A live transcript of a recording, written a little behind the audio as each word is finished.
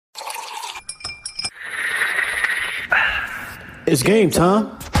It's game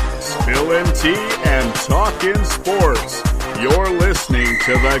time. Spillin' tea and talking sports. You're listening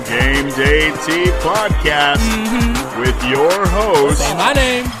to the Game Day Tea Podcast with your host, Say my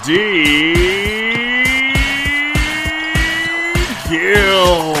name, D.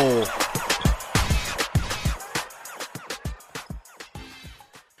 Gill.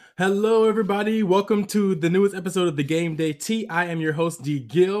 Hello, everybody. Welcome to the newest episode of the Game Day Tea. I am your host, D.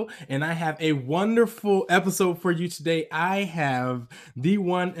 Gill, and I have a wonderful episode for you today. I have the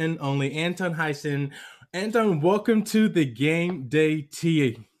one and only Anton Heisen. Anton, welcome to the Game Day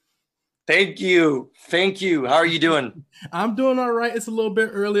Tea. Thank you. How are you doing? I'm doing all right. It's a little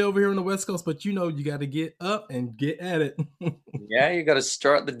bit early over here on the West Coast, but you know, you got to get up and get at it. Yeah, you got to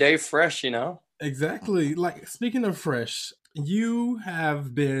start the day fresh, Exactly. Like, speaking of fresh, you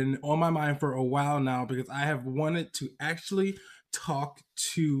have been on my mind for a while now because I have wanted to actually talk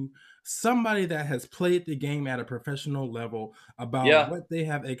to somebody that has played the game at a professional level about what they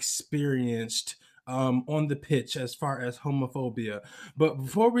have experienced on the pitch as far as homophobia. But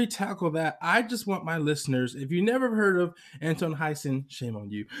before we tackle that, I just want my listeners, if you never heard of Anton Heisen, shame on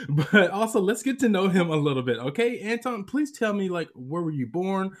you, but also let's get to know him a little bit. Okay, Anton, please tell me, like, where were you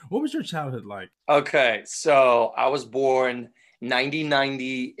born? What was your childhood like? Okay, so I was born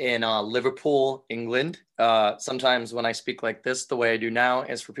 1990 in Liverpool, England. Sometimes when I speak like this, the way I do now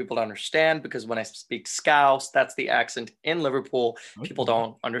is for people to understand, because when I speak Scouse, that's the accent in Liverpool. Okay. People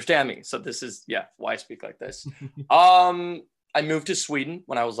don't understand me. So this is, why I speak like this. I moved to Sweden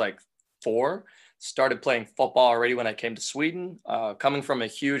when I was like 4. Started playing football already when I came to Sweden. Coming from a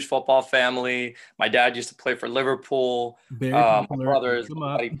huge football family. My dad used to play for Liverpool. My brothers,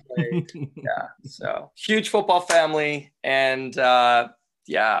 everybody played. So huge football family. And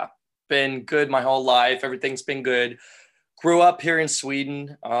been good my whole life. Everything's been good. Grew up here in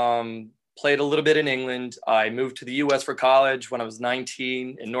Sweden. Played a little bit in England. I moved to the U.S. for college when I was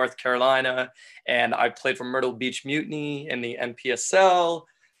 19 in North Carolina. And I played for Myrtle Beach Mutiny in the NPSL.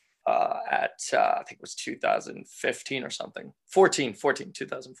 I think it was 2015 or something. 2014.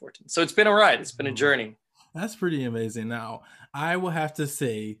 So it's been a ride. It's been a journey. That's pretty amazing. Now, I will have to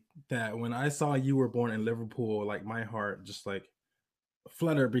say that when I saw you were born in Liverpool, like, my heart just like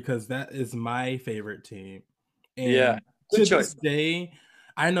fluttered, because that is my favorite team. And to this day,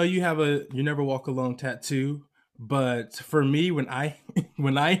 I know you have a "You Never Walk Alone" tattoo, but for me, when I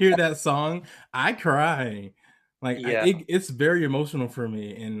hear that song, I cry. Like, it's very emotional for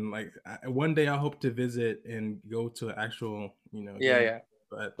me, and like one day I hope to visit and go to an actual, game.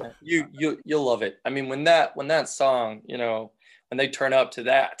 But you'll love it. I mean, when that song, when they turn up to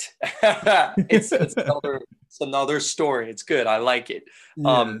that, it's another story. It's good. I like it.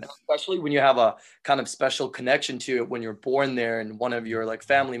 Yes. Especially when you have a kind of special connection to it when you're born there, and one of your like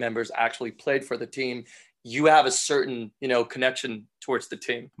family members actually played for the team. You have a certain, connection towards the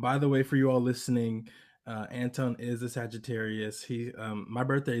team. By the way, for you all listening, Anton is a Sagittarius. My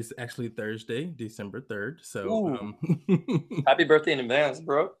birthday is actually Thursday, December 3rd. So happy birthday in advance,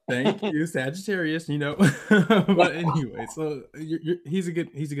 bro. Thank you, Sagittarius. But anyway, so he's a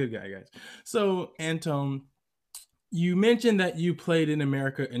good guy, guys. So Anton, you mentioned that you played in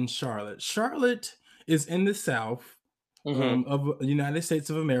America in Charlotte. Charlotte is in the South. Of the United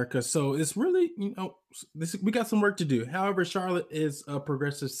States of America. So it's really, we got some work to do. However, Charlotte is a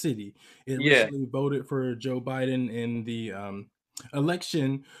progressive city. It recently voted for Joe Biden in the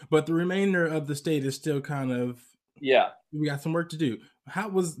election, but the remainder of the state is still kind of, we got some work to do.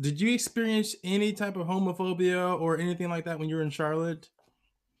 Did you experience any type of homophobia or anything like that when you were in Charlotte?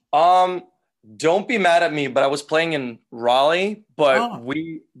 Don't be mad at me, but I was playing in Raleigh, but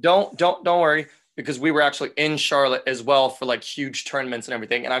we don't worry. Because we were actually in Charlotte as well for like huge tournaments and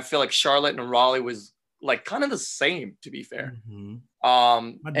everything. And I feel like Charlotte and Raleigh was like kind of the same, to be fair. And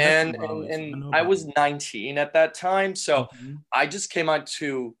I was 19 at that time. So I just came out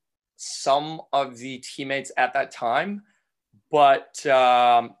to some of the teammates at that time. But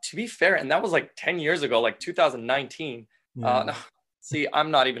to be fair, and that was like 10 years ago, like 2019. No, see, I'm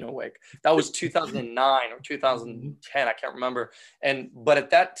not even awake. That was 2009 or 2010. I can't remember. But at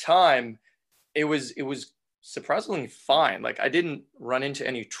that time, it was surprisingly fine. Like, I didn't run into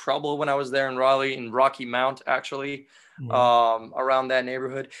any trouble when I was there in Raleigh, in Rocky Mount, actually, around that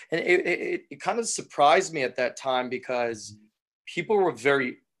neighborhood. And it kind of surprised me at that time because people were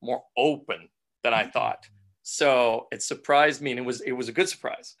very more open than I thought. So it surprised me, and it was a good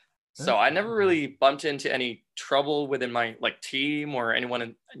surprise. So I never really bumped into any trouble within my like team or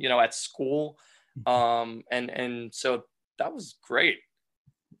anyone at school. And so that was great.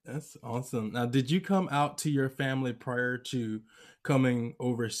 That's awesome. Now, did you come out to your family prior to coming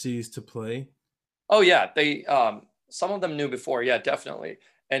overseas to play? Oh yeah, they some of them knew before. Yeah, definitely.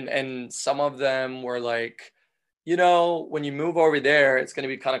 And some of them were like, you know, when you move over there, it's going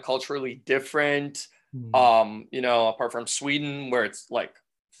to be kind of culturally different. You know, apart from Sweden, where it's like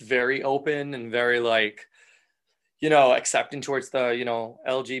very open and very like, you know, accepting towards the, you know,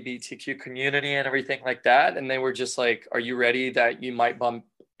 LGBTQ community and everything like that. And they were just like, are you ready that you might bump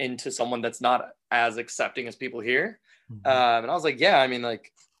into someone that's not as accepting as people here? And I was like, yeah, I mean,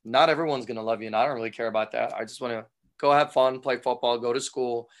 like, not everyone's going to love you. And I don't really care about that. I just want to go have fun, play football, go to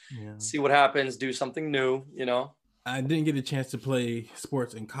school, see what happens, do something new, you know? I didn't get a chance to play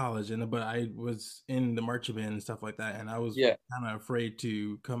sports in college, but I was in the marching band and stuff like that, and I was kind of afraid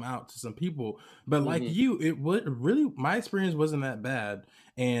to come out to some people. But like you, it would really, my experience wasn't that bad,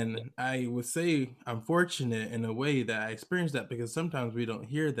 and I would say I'm fortunate in a way that I experienced that, because sometimes we don't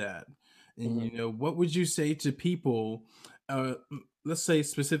hear that. And you know, what would you say to people? Let's say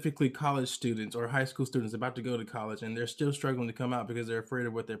specifically college students or high school students about to go to college, and they're still struggling to come out because they're afraid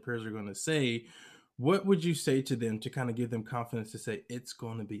of what their peers are going to say. What would you say to them to kind of give them confidence to say it's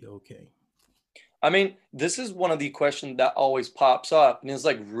going to be okay? I mean, this is one of the questions that always pops up, and it's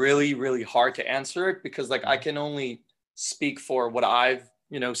like really, really hard to answer it, because like I can only speak for what I've,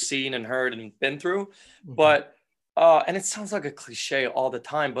 you know, seen and heard and been through. But and it sounds like a cliche all the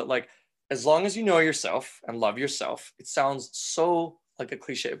time, but like, as long as you know yourself and love yourself, it sounds so like a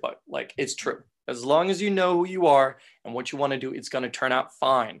cliche, but like it's true. As long as you know who you are and what you want to do, it's going to turn out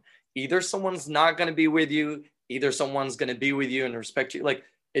fine. Either someone's not going to be with you, either someone's going to be with you and respect you. Like,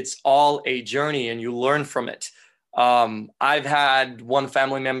 it's all a journey and you learn from it. I've had one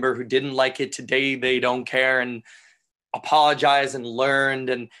family member who didn't like it. Today they don't care and apologize and learned.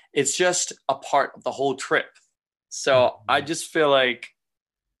 And it's just a part of the whole trip. So I just feel like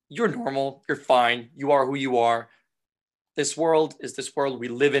you're normal. You're fine. You are who you are. This world is this world. We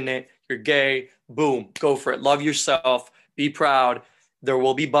live in it. You're gay. Boom. Go for it. Love yourself. Be proud. There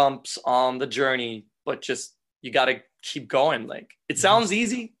will be bumps on the journey, but just, you got to keep going. Like, it sounds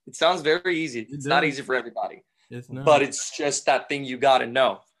easy. It sounds very easy. It's not easy for everybody, but it's just that thing you got to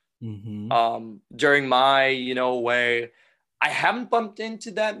know. During my, you know, way, I haven't bumped into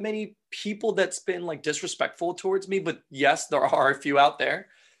that many people that's been like disrespectful towards me, but yes, there are a few out there.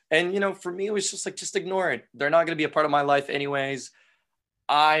 And, you know, for me, it was just like, just ignore it. They're not going to be a part of my life anyways.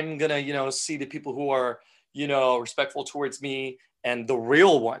 I'm going to, you know, see the people who are, you know, respectful towards me, and the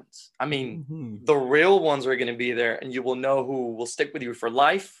real ones. I mean, the real ones are going to be there, and you will know who will stick with you for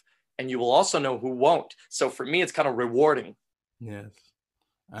life, and you will also know who won't. So for me, it's kind of rewarding. Yes,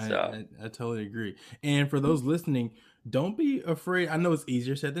 I totally agree. And for those listening, don't be afraid. I know it's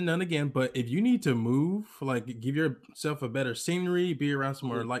easier said than done again, but if you need to move, like, give yourself a better scenery, be around some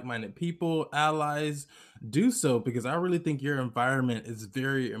more like-minded people, allies, do so, because I really think your environment is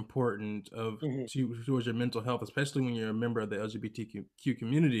very important towards your mental health, especially when you're a member of the LGBTQ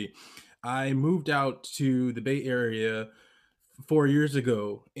community. I moved out to the Bay Area 4 years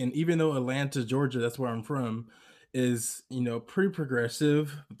ago, and even though Atlanta, Georgia, that's where I'm from, is, you know, pretty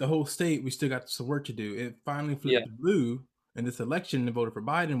progressive, the whole state, we still got some work to do. It finally flipped blue in this election and voted for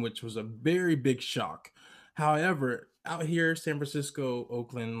Biden, which was a very big shock. However, out here, San Francisco,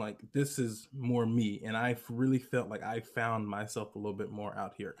 Oakland, like, this is more me, and I really felt like I found myself a little bit more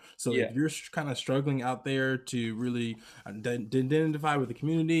out here. So if you're kind of struggling out there to really identify with the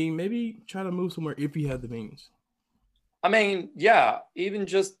community, maybe try to move somewhere if you have the means. I mean, yeah, even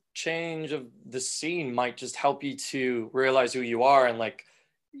just change of the scene might just help you to realize who you are and, like,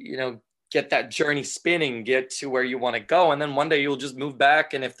 you know, get that journey spinning, get to where you want to go. And then one day you'll just move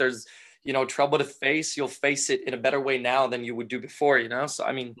back. And if there's, you know, trouble to face, you'll face it in a better way now than you would do before, you know? So,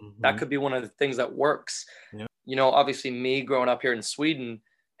 I mean, that could be one of the things that works. You know, obviously me growing up here in Sweden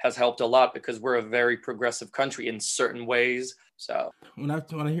has helped a lot, because we're a very progressive country in certain ways. So when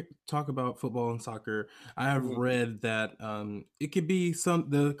I talk about football and soccer, I have read that it could be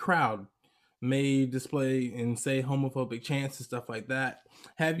the crowd may display and say homophobic chants and stuff like that.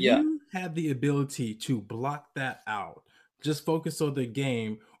 Have you had the ability to block that out? Just focus on the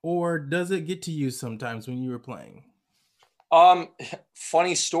game, or does it get to you sometimes when you were playing?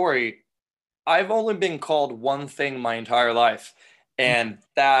 Funny story. I've only been called one thing my entire life, and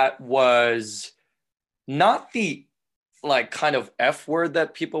that was not the, like, kind of F word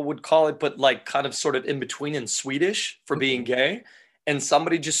that people would call it, but like kind of sort of in between in Swedish for being gay. And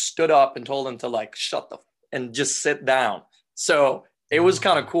somebody just stood up and told him to, like, and just sit down. So it was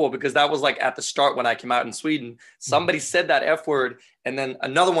kind of cool, because that was like at the start when I came out in Sweden. Somebody said that F word, and then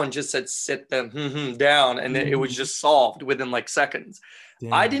another one just said, sit them down. And then it was just solved within like seconds.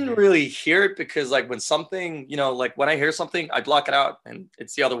 Damn. I didn't really hear it, because like when something, you know, like when I hear something, I block it out, and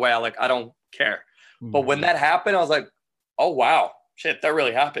it's the other way. I don't care. But when that happened, I was like, oh, wow, shit, that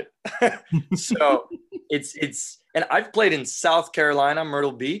really happened. So and I've played in South Carolina,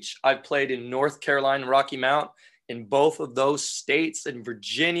 Myrtle Beach. I've played in North Carolina, Rocky Mount, in both of those states, in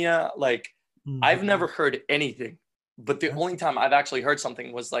Virginia. Like, I've never heard anything. But the only time I've actually heard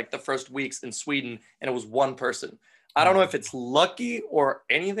something was like the first weeks in Sweden, and it was one person. I don't know if it's lucky or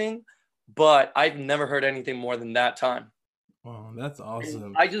anything, but I've never heard anything more than that time. Oh, that's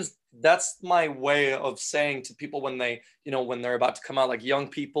awesome. That's my way of saying to people when they, when they're about to come out, like young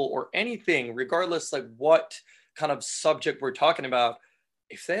people or anything, regardless like what kind of subject we're talking about,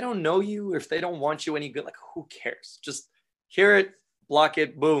 if they don't know you, if they don't want you any good, like who cares? Just hear it, block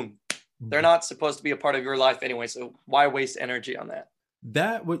it, boom. They're not supposed to be a part of your life anyway. So why waste energy on that?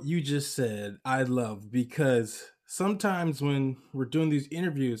 That what you just said, I love, because sometimes when we're doing these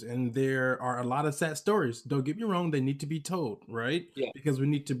interviews and there are a lot of sad stories, don't get me wrong, they need to be told, right? Yeah. Because we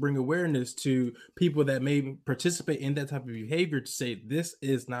need to bring awareness to people that may participate in that type of behavior to say this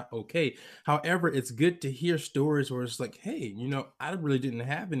is not okay. However, it's good to hear stories where it's like, hey, I really didn't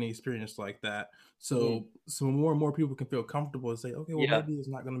have any experience like that. So more and more people can feel comfortable and say, okay, well, maybe it's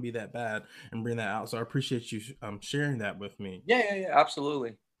not going to be that bad, and bring that out. So I appreciate you sharing that with me. Yeah,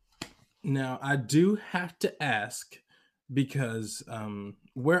 absolutely. Now, I do have to ask, because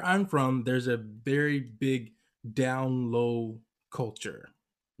where I'm from, there's a very big down low culture.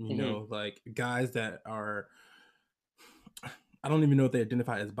 Like guys that are, I don't even know if they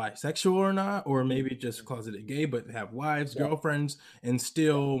identify as bisexual or not, or maybe just closeted gay, but have wives, girlfriends, and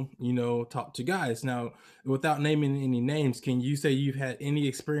still, talk to guys. Now, without naming any names, can you say you've had any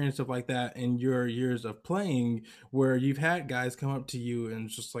experience of like that in your years of playing, where you've had guys come up to you and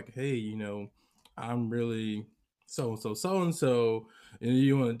just like, hey, I'm really so-and-so, and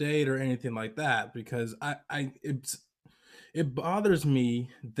you want to date or anything like that? Because it bothers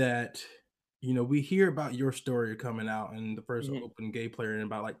me that we hear about your story coming out and the first open gay player in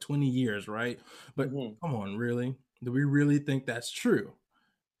about like 20 years, right? But come on, really? Do we really think that's true?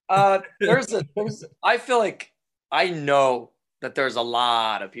 I feel like I know that there's a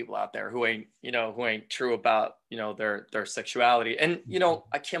lot of people out there who ain't true about, their sexuality. And,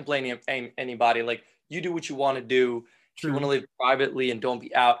 I can't blame anybody. Like, you do what you want to do. If you want to live privately and don't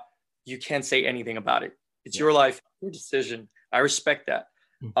be out, you can't say anything about it. It's your life, your decision. I respect that.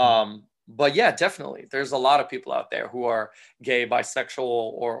 But yeah, definitely. There's a lot of people out there who are gay, bisexual,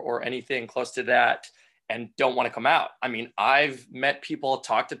 or anything close to that, and don't want to come out. I mean, I've met people,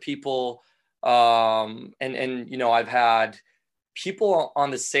 talked to people, and I've had people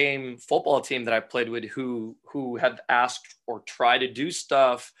on the same football team that I played with who have asked or tried to do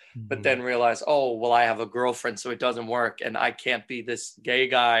stuff, but then realize, oh, well, I have a girlfriend, so it doesn't work, and I can't be this gay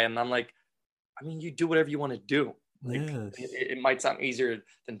guy. And I'm like, I mean, you do whatever you want to do. Like, it might sound easier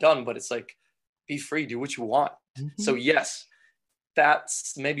than done, but it's like, be free, do what you want. So yes,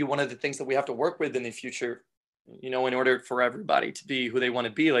 that's maybe one of the things that we have to work with in the future, in order for everybody to be who they want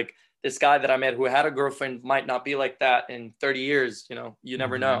to be. Like, this guy that I met who had a girlfriend might not be like that in 30 years, you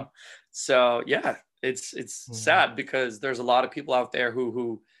never know. So yeah, it's sad, because there's a lot of people out there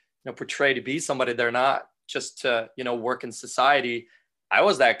who portray to be somebody they're not, just to, work in society. I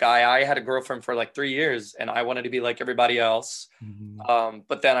was that guy. I had a girlfriend for like 3 years, and I wanted to be like everybody else.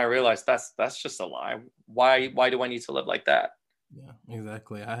 But then I realized that's just a lie. Why do I need to live like that? Yeah,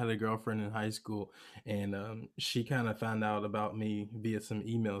 exactly. I had a girlfriend in high school, and she kind of found out about me via some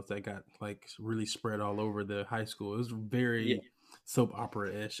emails that got like really spread all over the high school. It was very soap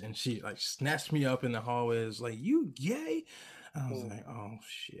opera-ish, and she like snatched me up in the hallways like, "You gay?" I was like, oh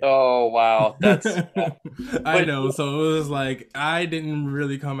shit. Oh wow. That's I know. So it was like, I didn't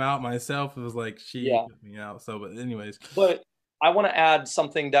really come out myself. It was like she put me out. So, but anyways. But I want to add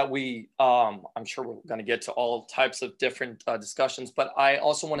something that I'm sure we're going to get to all types of different discussions, but I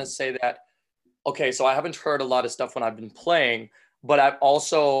also want to say that, okay, so I haven't heard a lot of stuff when I've been playing, but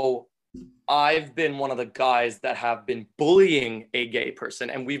I've been one of the guys that have been bullying a gay person.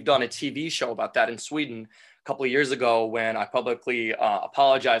 And we've done a TV show about that in Sweden a couple of years ago, when I publicly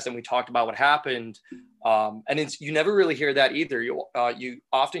apologized, and we talked about what happened. And you never really hear that either. You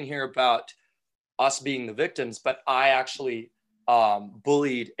often hear about us being the victims, but I actually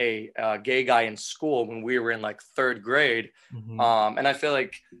bullied a gay guy in school when we were in like 3rd grade. And I feel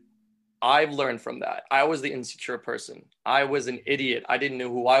like I've learned from that. I was the insecure person. I was an idiot. I didn't know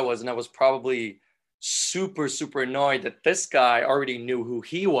who I was. And I was probably super, super annoyed that this guy already knew who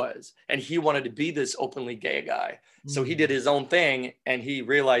he was, and he wanted to be this openly gay guy. So he did his own thing, and he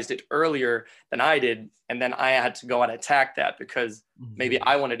realized it earlier than I did. And then I had to go and attack that, because maybe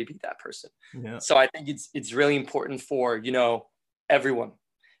I wanted to be that person. So I think it's really important for, everyone,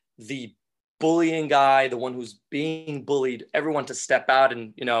 the bullying guy, the one who's being bullied, everyone to step out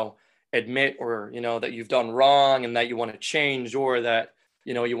and, admit or, that you've done wrong and that you want to change, or that,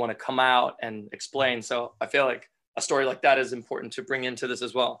 you want to come out and explain. So I feel like a story like that is important to bring into this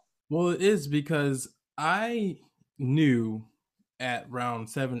as well. Well, it is, because I knew at round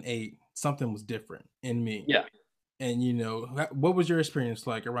 7, 8, something was different in me. Yeah. And, what was your experience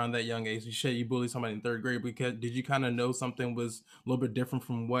like around that young age? You said you bullied somebody in 3rd grade, because did you kind of know something was a little bit different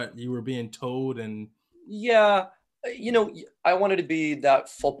from what you were being told? And yeah, I wanted to be that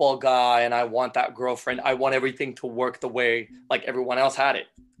football guy, and I want that girlfriend. I want everything to work the way like everyone else had it.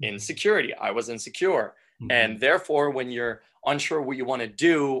 Insecurity. I was insecure. And therefore, when you're unsure what you want to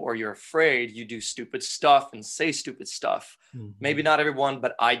do, or you're afraid, you do stupid stuff and say stupid stuff. Maybe not everyone,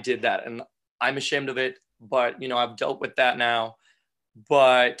 but I did that, and I'm ashamed of it. But, I've dealt with that now.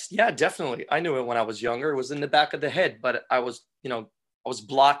 But yeah, definitely. I knew it when I was younger. It was in the back of the head, but I was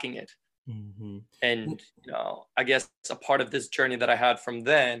blocking it. And, I guess a part of this journey that I had from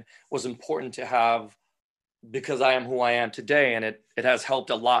then was important to have, because I am who I am today, and it has helped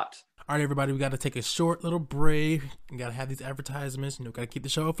a lot. All right, everybody, we got to take a short little break. We got to have these advertisements, got to keep the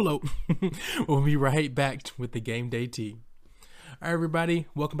show afloat. We'll be right back with the Game Day Tea. All right, everybody,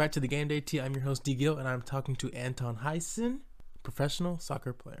 welcome back to the Game Day Tea. I'm your host, D. Gill, and I'm talking to Anton Heisen, professional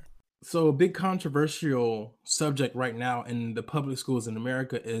soccer player. So a big controversial subject right now in the public schools in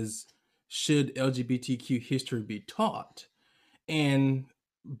America is, should LGBTQ history be taught? And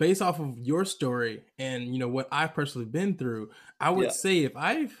based off of your story and, what I've personally been through, I would say if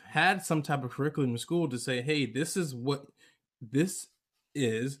I've had some type of curriculum in school to say, hey, this is what this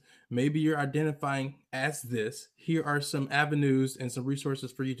is, maybe you're identifying as this, here are some avenues and some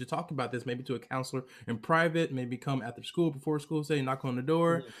resources for you to talk about this, maybe to a counselor in private, maybe come after school, before school, say, knock on the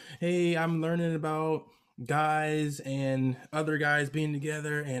door. Hey, I'm learning about guys and other guys being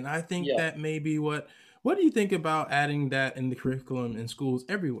together, and I think that maybe what do you think about adding that in the curriculum in schools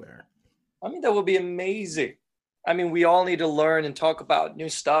everywhere? I mean, that would be amazing. I mean, we all need to learn and talk about new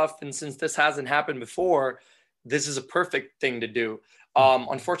stuff. And since this hasn't happened before, this is a perfect thing to do.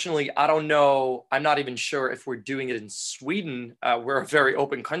 Unfortunately, I don't know. I'm not even sure if we're doing it in Sweden. We're a very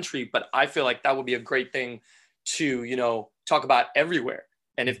open country, but I feel like that would be a great thing to, talk about everywhere.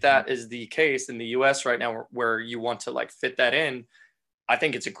 And if that is the case in the US right now, where you want to like fit that in, I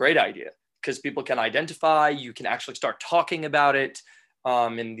think it's a great idea, because people can identify, you can actually start talking about it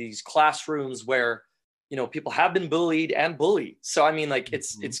in these classrooms where, people have been bullied and bullied. So, I mean, like,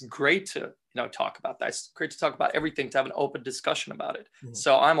 it's great to, talk about that. It's great to talk about everything, to have an open discussion about it.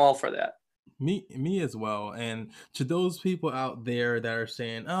 So I'm all for that. Me as well. And to those people out there that are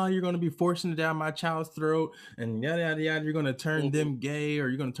saying, oh, you're going to be forcing it down my child's throat and yada, yada, yada, you're going to turn them gay, or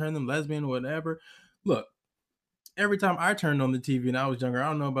you're going to turn them lesbian, or whatever. Look, every time I turned on the TV and I was younger, I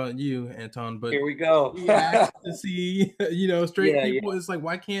don't know about you, Anton, but here we go. To see, straight people, it's like,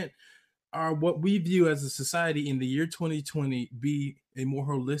 why can't what we view as a society in the year 2020 be a more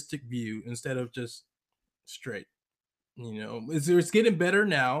holistic view instead of just straight? It's getting better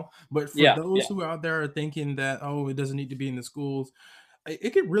now, but for those who out there are thinking that, oh, it doesn't need to be in the schools,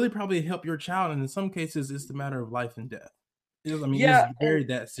 it could really probably help your child. And in some cases, it's the matter of life and death. It's very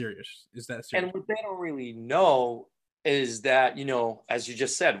that serious. It's that serious. And what they don't really know is that, as you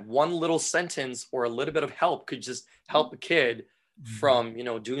just said, one little sentence or a little bit of help could just help a kid from,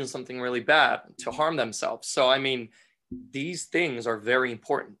 doing something really bad to harm themselves. So, I mean, these things are very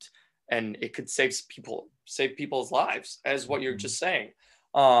important, and it could save people's lives, as what you're just saying.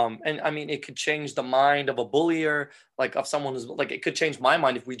 And I mean, it could change the mind of a bullier, like of someone who's like, it could change my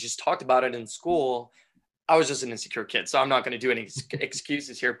mind if we just talked about it in school. I was just an insecure kid, so I'm not going to do any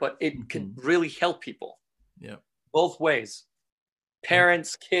excuses here, but it could really help people. Yeah. Both ways.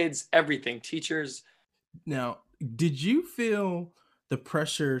 Parents, kids, everything, teachers. Now, did you feel the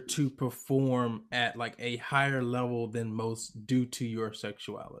pressure to perform at like a higher level than most due to your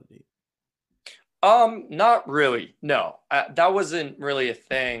sexuality? Not really. No, that wasn't really a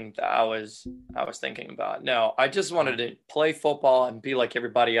thing that I was thinking about. No, I just wanted to play football and be like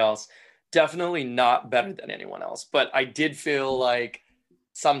everybody else. Definitely not better than anyone else, but I did feel like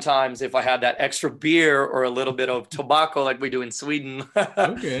sometimes if I had that extra beer or a little bit of tobacco like we do in Sweden,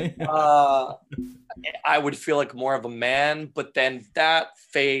 okay, I would feel like more of a man. But then that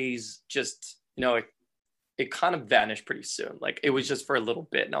phase just, it kind of vanished pretty soon. Like it was just for a little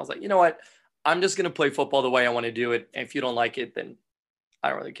bit. And I was like, you know what? I'm just going to play football the way I want to do it. And if you don't like it, then I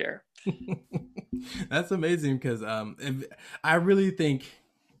don't really care. That's amazing, because I really think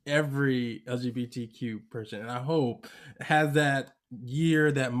every LGBTQ person, and I hope, has that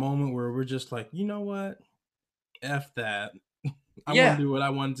year, that moment where we're just like, you know what? F that. I want Yeah, to do what I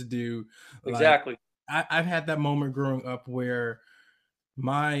wanted to do. Like exactly. I've had that moment growing up where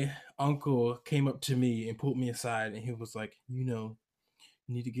my uncle came up to me and pulled me aside, and he was like, you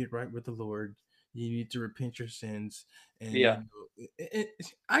need to get right with the Lord. You need to repent your sins, and Yeah,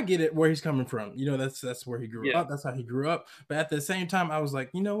 I get it where he's coming from. That's where he grew yeah, up. That's how he grew up. But at the same time, I was like,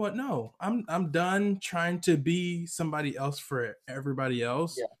 you know what? No, I'm done trying to be somebody else for everybody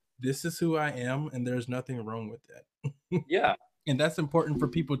else. yeah, This is who I am, and there's nothing wrong with that. yeah. And that's important for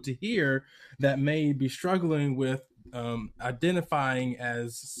people to hear that may be struggling with identifying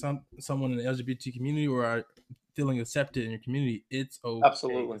as someone in the LGBT community or are feeling accepted in your community. It's okay.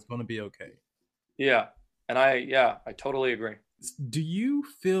 Absolutely. It's going to be okay. Yeah. And I totally agree. Do you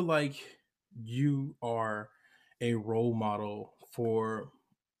feel like you are a role model for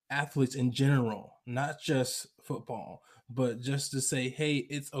athletes in general, not just football, but just to say, hey,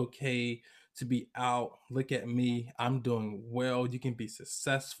 it's okay to be out. Look at me. I'm doing well. You can be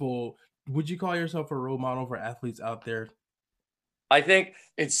successful. Would you call yourself a role model for athletes out there? I think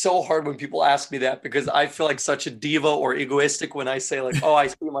it's so hard when people ask me that because I feel like such a diva or egoistic when I say like, oh, I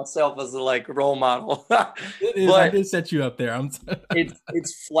see myself as a like role model. It is. I But did set you up there.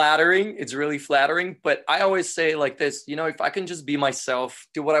 it's flattering. It's really flattering. But I always say like this, if I can just be myself,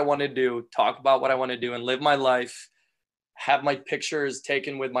 do what I want to do, talk about what I want to do and live my life, have my pictures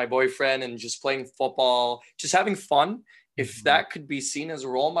taken with my boyfriend and just playing football, just having fun. If that could be seen as a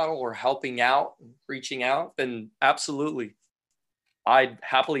role model or helping out, reaching out, then absolutely. I'd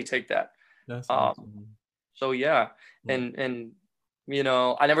happily take that. That's Um, awesome. so yeah, Yeah. and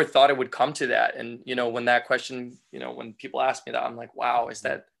I never thought it would come to that. And when that question, when people ask me that, I'm like, wow, is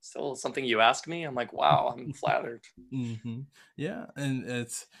that still something you ask me? I'm like, wow, I'm flattered. Yeah, and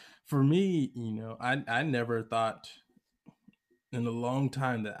it's for me. I never thought in a long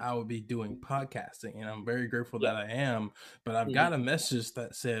time that I would be doing podcasting, and I'm very grateful Yeah. that I am. But I've Mhm. got a message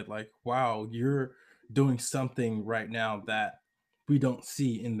that said like, "Wow, you're doing something right now that we don't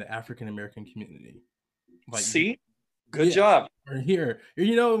see in the African American community." Like, See, good yeah, job. or here,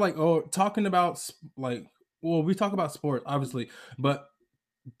 like, talking about like, well, we talk about sports obviously, but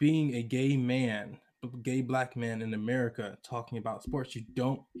being a gay black man in America talking about sports, you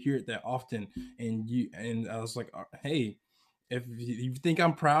don't hear it that often. And I was like, hey, if you think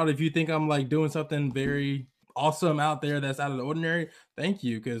I'm proud, if you think I'm like doing something very awesome out there that's out of the ordinary, thank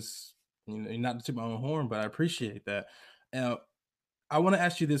you, because not to toot my own horn, but I appreciate that. Now, I want to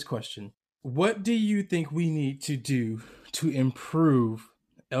ask you this question: what do you think we need to do to improve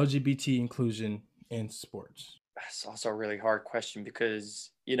LGBT inclusion in sports? That's also a really hard question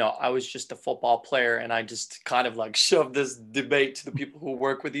because, I was just a football player and I just kind of like shoved this debate to the people who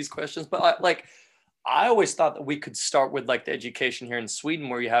work with these questions. But I always thought that we could start with like the education here in Sweden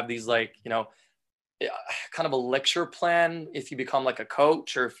where you have these like, kind of a lecture plan if you become like a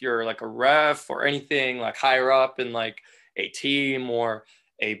coach or if you're like a ref or anything like higher up in like a team or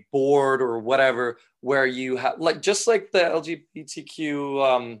a board or whatever, where you have like just like the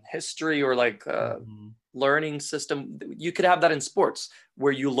LGBTQ history or like Mhm. learning system. You could have that in sports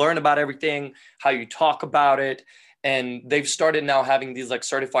where you learn about everything, how you talk about it. And they've started now having these like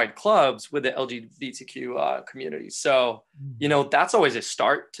certified clubs with the LGBTQ community. So, that's always a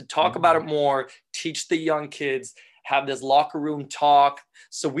start to talk about it more, teach the young kids, have this locker room talk.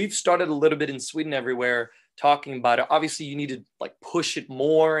 So we've started a little bit in Sweden everywhere talking about it. Obviously, you need to like push it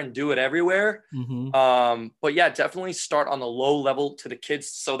more and do it everywhere. Mhm. But yeah, definitely start on the low level to the kids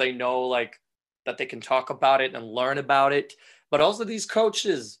so they know like that they can talk about it and learn about it. But also these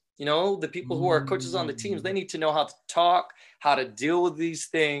coaches, the people who are coaches on the teams, they Mhm. need to know how to talk, how to deal with these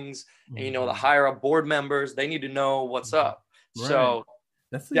things. And, the Mhm. higher up board members, they need to know what's Mhm. up. Right. So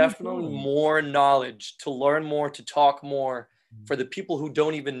That's a good definitely point. more knowledge to learn more, to talk more Mhm. for the people who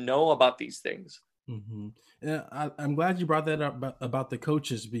don't even know about these things. Mhm. Yeah, I'm glad you brought that up about the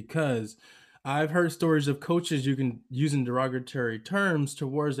coaches, because I've heard stories of coaches you can using derogatory terms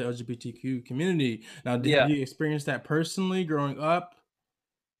towards the LGBTQ community. Now, have Yeah. you experienced that personally growing up?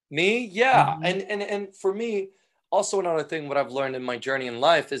 Me, yeah. Mhm. And for me, also another thing what I've learned in my journey in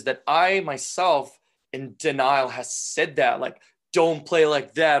life is that I myself in denial has said that like don't play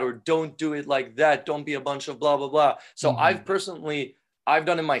like that or don't do it like that, don't be a bunch of blah blah blah. So Mhm. I've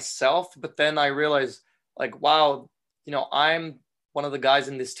done it myself, but then I realized like wow, I'm one of the guys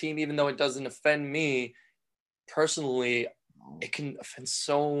in this team even though it doesn't offend me personally, it can offend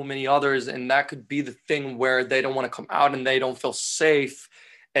so many others, and that could be the thing where they don't want to come out and they don't feel safe.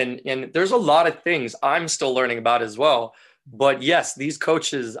 And there's a lot of things I'm still learning about as well. But yes, these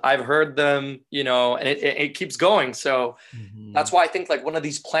coaches, I've heard them, and it keeps going. So that's Mhm. why I think like one of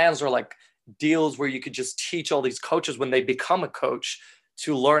these plans or like deals where you could just teach all these coaches when they become a coach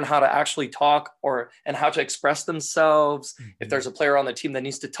to learn how to actually talk and how to express themselves. If there's a player on the team that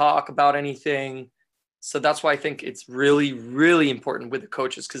needs to talk about anything. So that's why I think it's really, really important with the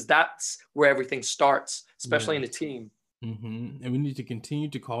coaches, because that's where everything starts, especially in a team. And we need to continue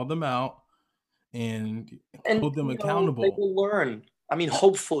to call them out and hold them accountable. They will learn. I mean,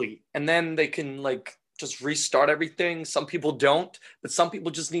 hopefully. And then they can like just restart everything. Some people don't, but some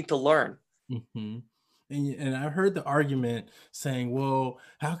people just need to learn. And I heard the argument saying, well,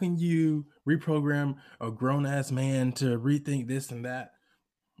 how can you reprogram a grown-ass man to rethink this and that?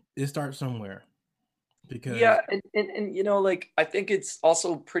 It starts somewhere. Because and you know, like, I think it's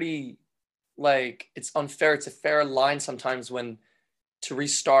also pretty, like, it's unfair. It's a fair line sometimes when to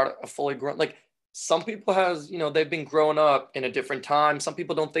restart a fully grown, like, some people they've been growing up in a different time. Some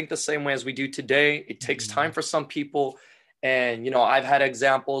people don't think the same way as we do today. It takes time for some people. And, I've had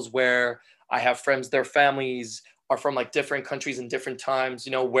examples where I have friends, their families are from like different countries and different times,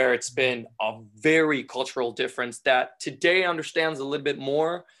 where it's been a very cultural difference that today understands a little bit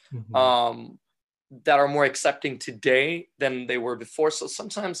more, that are more accepting today than they were before. So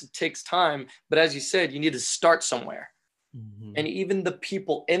sometimes it takes time, but as you said, you need to start somewhere. And even the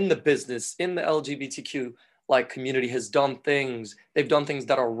people in the business, in the LGBTQ like community they've done things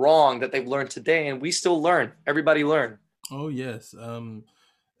that are wrong that they've learned today, and we still learn. Everybody learn. Oh yes. And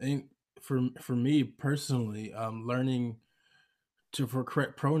for me personally, learning for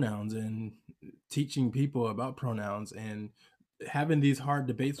correct pronouns and teaching people about pronouns and having these hard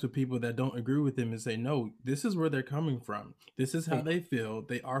debates with people that don't agree with them and say, no, this is where they're coming from. This is how they feel.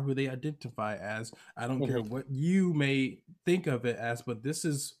 They are who they identify as. I don't care what you may think of it as, but this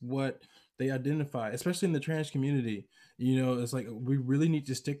is what they identify, especially in the trans community. It's like we really need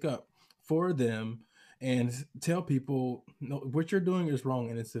to stick up for them and tell people, no, what you're doing is wrong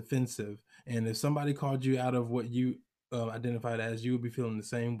and it's offensive. And if somebody called you out of what you identified as, you would be feeling the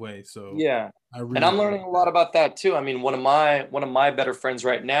same way. So yeah, and I'm learning a lot about that too. I mean, one of my better friends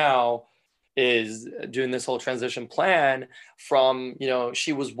right now is doing this whole transition plan from,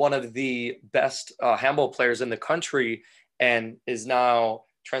 she was one of the best handball players in the country and is now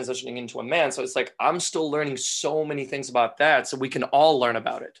transitioning into a man. So it's like, I'm still learning so many things about that. So we can all learn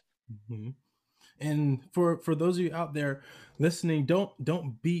about it. And for those of you out there listening,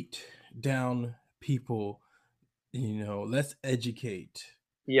 don't beat down people. Let's educate.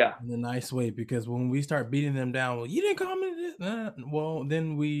 Yeah. In a nice way, because when we start beating them down, well, you didn't comment this. Well,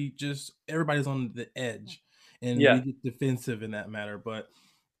 then everybody's on the edge and we get defensive in that matter. But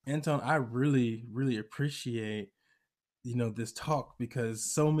Anton, I really, really appreciate, this talk, because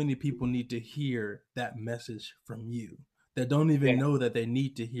so many people need to hear that message from you that don't even know that they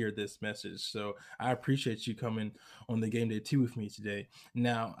need to hear this message. So I appreciate you coming on the Game Day 2 with me today.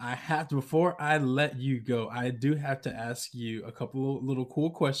 Now, before I let you go, I do have to ask you a couple of little cool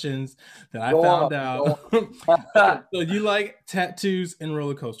questions that I found out. So you like tattoos and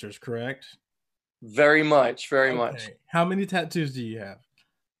roller coasters, correct? Very much, very much. How many tattoos do you have?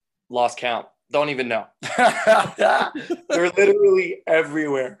 Lost count. Don't even know. They're literally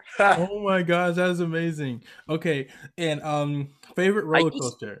everywhere. Oh my gosh, that's amazing. Okay, and favorite roller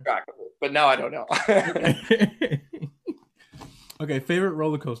coaster? But now I don't know. Okay, favorite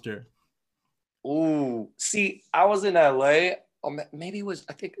roller coaster. Ooh, see, I was in LA. Maybe it was.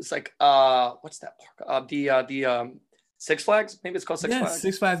 I think it's like what's that park? The Six Flags. Maybe it's called Six Flags.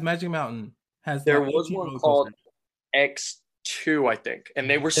 Six Flags Magic Mountain has. There was one called X2, I think, and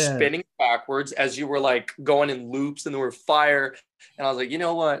they were spinning backwards as you were like going in loops, and there were fire, and I was like, you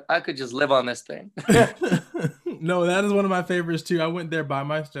know what, I could just live on this thing. No, that is one of my favorites too. I went there by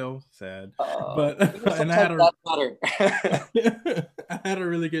myself, sad, but and I had a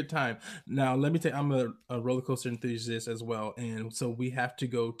really good time. Now let me tell you, I'm a roller coaster enthusiast as well, and so we have to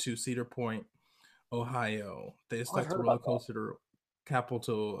go to Cedar Point, Ohio. It's like the roller coaster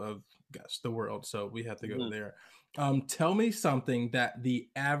capital of the world, so we have to go there. Tell me something that the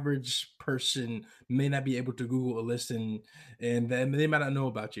average person may not be able to Google or listen, and then they might not know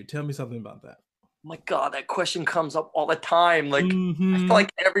about you. Tell me something about that. Oh my God, that question comes up all the time. Like, I feel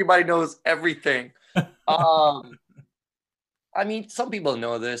like everybody knows everything. I mean, some people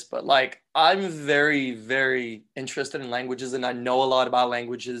know this, but like, I'm very, very interested in languages, and I know a lot about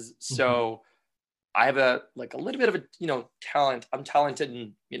languages. So I have a little bit of a, talent. I'm talented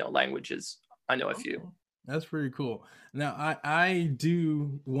in, languages. I know a few. That's pretty cool. Now, I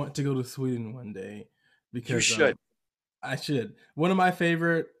do want to go to Sweden one day, because you should. I should. One of my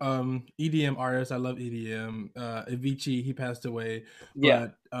favorite EDM artists, I love EDM, Avicii, he passed away.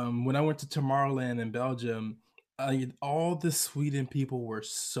 But when I went to Tomorrowland in Belgium, all the Sweden people were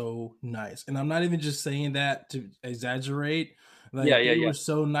so nice, and I'm not even just saying that to exaggerate. Like they Yeah. were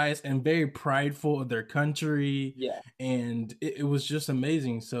so nice and very prideful of their country, Yeah. and it was just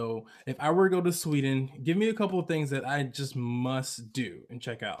amazing. So if I were to go to Sweden, give me a couple of things that I just must do and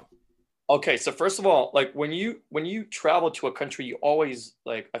check out. Okay, so first of all, like when you travel to a country, you always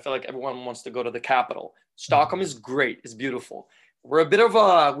like I feel like everyone wants to go to the capital. Stockholm is great, it's beautiful. We've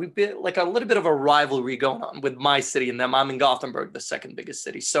been like a little bit of a rivalry going on with my city and them. I'm in Gothenburg, the second biggest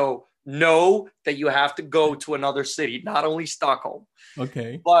city. So know that you have to go to another city, not only Stockholm.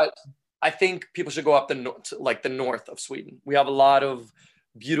 Okay. But I think people should go up the north, like the north of Sweden. We have a lot of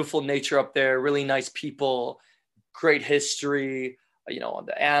beautiful nature up there, really nice people, great history,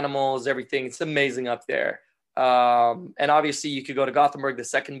 the animals, everything. It's amazing up there. And obviously, you could go to Gothenburg, the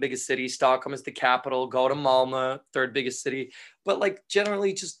second biggest city. Stockholm is the capital. Go to Malmö, third biggest city. But like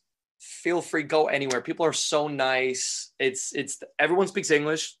generally, just feel free, go anywhere. People are so nice. It's everyone speaks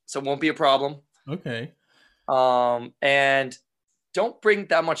English, so it won't be a problem. Okay. And don't bring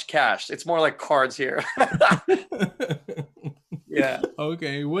that much cash. It's more like cards here. Yeah.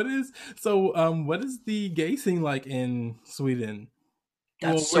 Okay. What is the gay scene like in Sweden?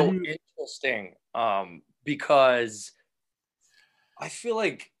 That's so interesting. Because I feel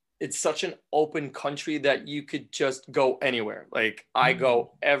like it's such an open country that you could just go anywhere. Like I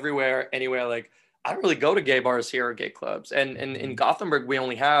go everywhere, anywhere. Like I don't really go to gay bars here or gay clubs. And in Gothenburg, we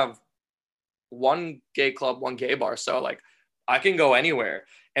only have one gay club, one gay bar. So like I can go anywhere.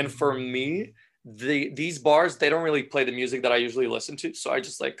 And for me, these bars, they don't really play the music that I usually listen to. So I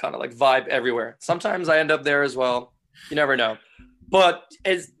just like kind of like vibe everywhere. Sometimes I end up there as well. You never know. But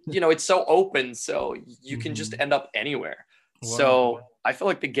as you know, it's so open, so you can just end up anywhere. Wow. So I feel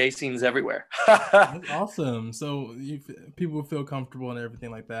like the gay scene's everywhere. That's awesome. So people feel comfortable and everything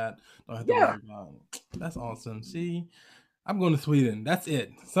like that. Don't have to worry about it. That's awesome. See, I'm going to Sweden. That's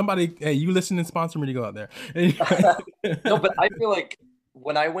it. Somebody, hey, you listen and sponsor me to go out there. No, but I feel like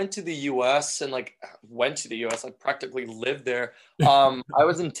when I went to the US and like went to the US, I practically lived there. I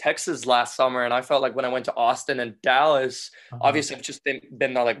was in Texas last summer, and I felt like when I went to Austin and Dallas, obviously I've just been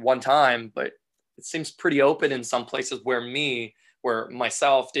there like one time, but it seems pretty open in some places where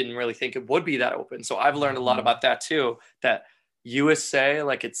myself didn't really think it would be that open. So I've learned a lot about that too, that USA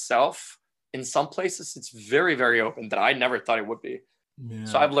like itself, in some places it's very, very open that I never thought it would be. Yeah.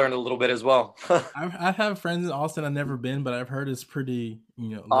 So I've learned a little bit as well. I have friends in Austin. I've never been, but I've heard it's pretty,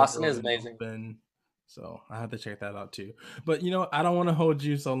 Austin is amazing. Open, so I have to check that out too. But I don't want to hold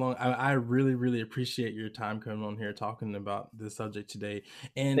you so long. I really, really appreciate your time coming on here talking about this subject today.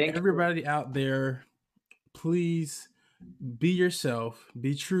 And everybody out there, please be yourself,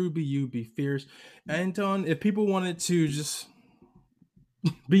 be true, be you, be fierce. Anton, if people wanted to just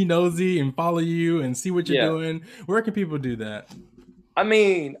be nosy and follow you and see what you're doing, where can people do that? I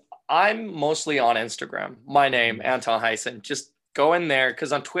mean, I'm mostly on Instagram. My name, Anton Heisen. Just go in there,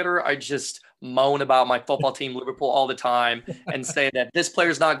 because on Twitter, I just moan about my football team, Liverpool, all the time and say that this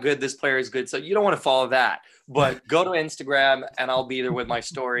player's not good, this player is good. So you don't want to follow that. But go to Instagram, and I'll be there with my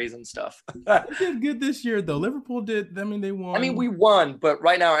stories and stuff. They did good this year, though. Liverpool did. I mean, they won. I mean, we won, but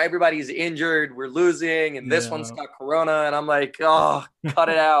right now everybody's injured. We're losing, and this one's got corona, and I'm like, oh, cut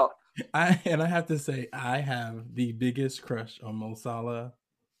it out. I have to say, I have the biggest crush on Mo Salah.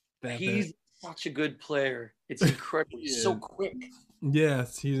 He's such a good player. It's incredible. He's so quick.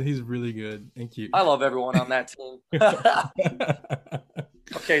 Yes, he's really good and cute. I love everyone on that team.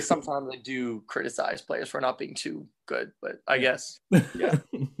 Okay, sometimes I do criticize players for not being too good, but I guess. Yeah.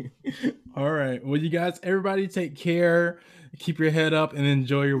 All right. Well, you guys, everybody take care. Keep your head up and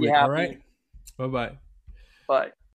enjoy your week. All right. Bye-bye. Bye.